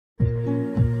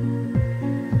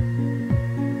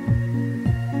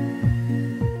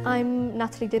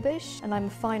Natalie Dibbish and I'm a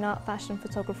fine art fashion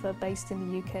photographer based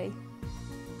in the UK.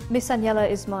 Miss Aniela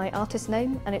is my artist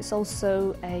name and it's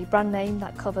also a brand name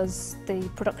that covers the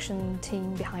production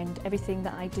team behind everything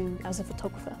that I do as a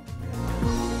photographer.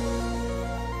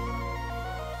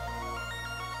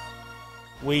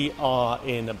 We are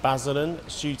in Basildon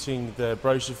shooting the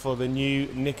brochure for the new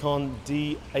Nikon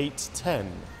D810.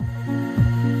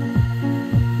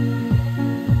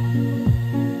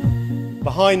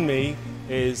 Behind me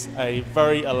is a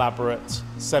very elaborate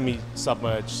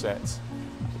semi-submerged set.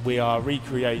 We are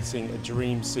recreating a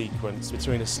dream sequence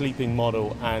between a sleeping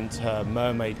model and her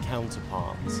mermaid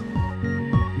counterpart.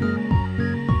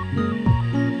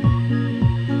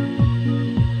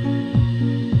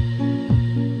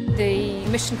 The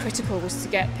mission critical was to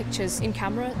get pictures in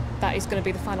camera. That is going to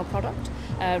be the final product,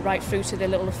 right through to the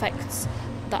little effects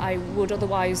that I would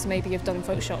otherwise maybe have done in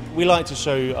Photoshop. We like to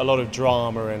show a lot of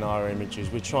drama in our images.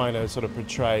 We're trying to sort of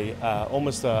portray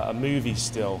almost a movie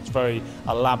still. It's very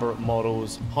elaborate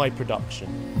models, high production.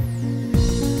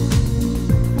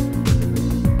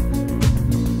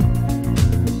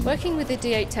 Working with the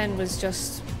D810 was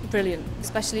just brilliant,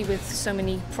 especially with so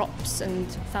many props and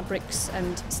fabrics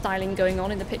and styling going on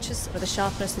in the pictures. The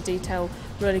sharpness, the detail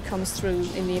really comes through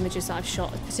in the images that I've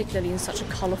shot, particularly in such a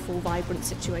colourful, vibrant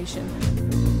situation.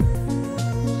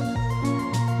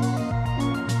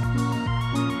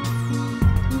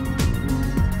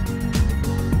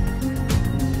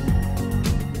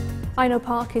 Ino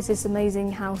Park is this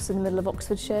amazing house in the middle of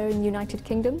Oxfordshire in the United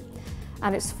Kingdom,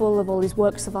 and it's full of all these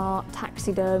works of art,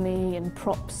 taxidermy and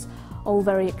props, all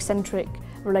very eccentric,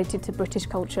 related to British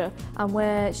culture. And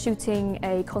we're shooting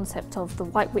a concept of the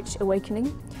White Witch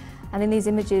awakening, and in these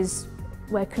images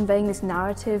we're conveying this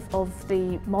narrative of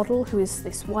the model who is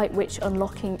this White Witch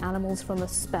unlocking animals from a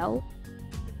spell.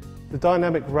 The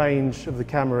dynamic range of the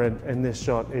camera in this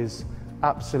shot is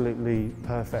absolutely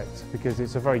perfect because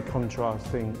it's a very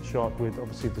contrasting shot with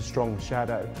obviously the strong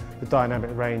shadow. The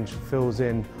dynamic range fills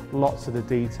in lots of the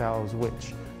details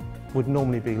which would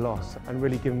normally be lost and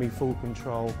really giving me full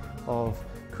control of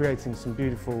creating some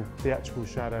beautiful theatrical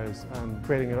shadows and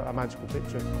creating a magical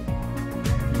picture.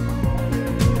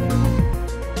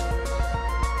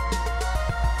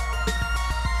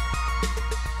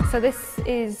 So this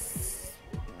is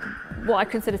what I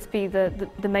consider to be the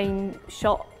main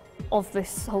shot of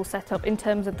this whole setup in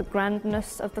terms of the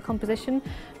grandness of the composition,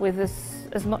 with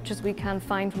as much as we can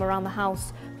find from around the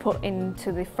house put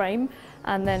into the frame,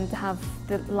 and then to have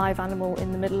the live animal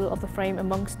in the middle of the frame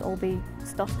amongst all the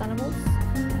stuffed animals.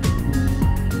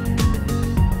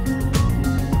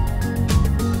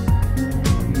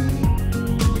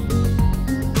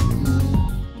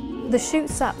 The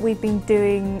shoots that we've been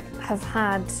doing have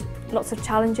had lots of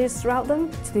challenges throughout them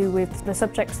to do with the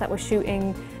subjects that we're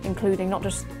shooting, including not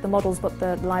just the models but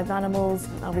the live animals,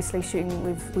 obviously shooting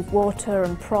with water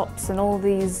and props and all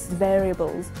these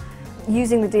variables.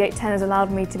 Using the D810 has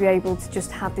allowed me to be able to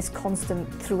just have this constant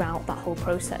throughout that whole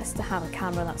process, to have a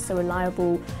camera that's so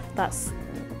reliable, that's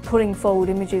putting forward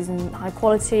images in high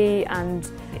quality, and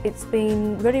it's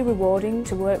been really rewarding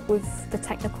to work with the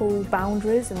technical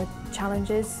boundaries and the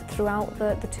challenges throughout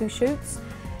the two shoots,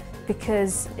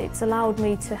 because it's allowed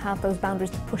me to have those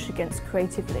boundaries to push against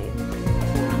creatively.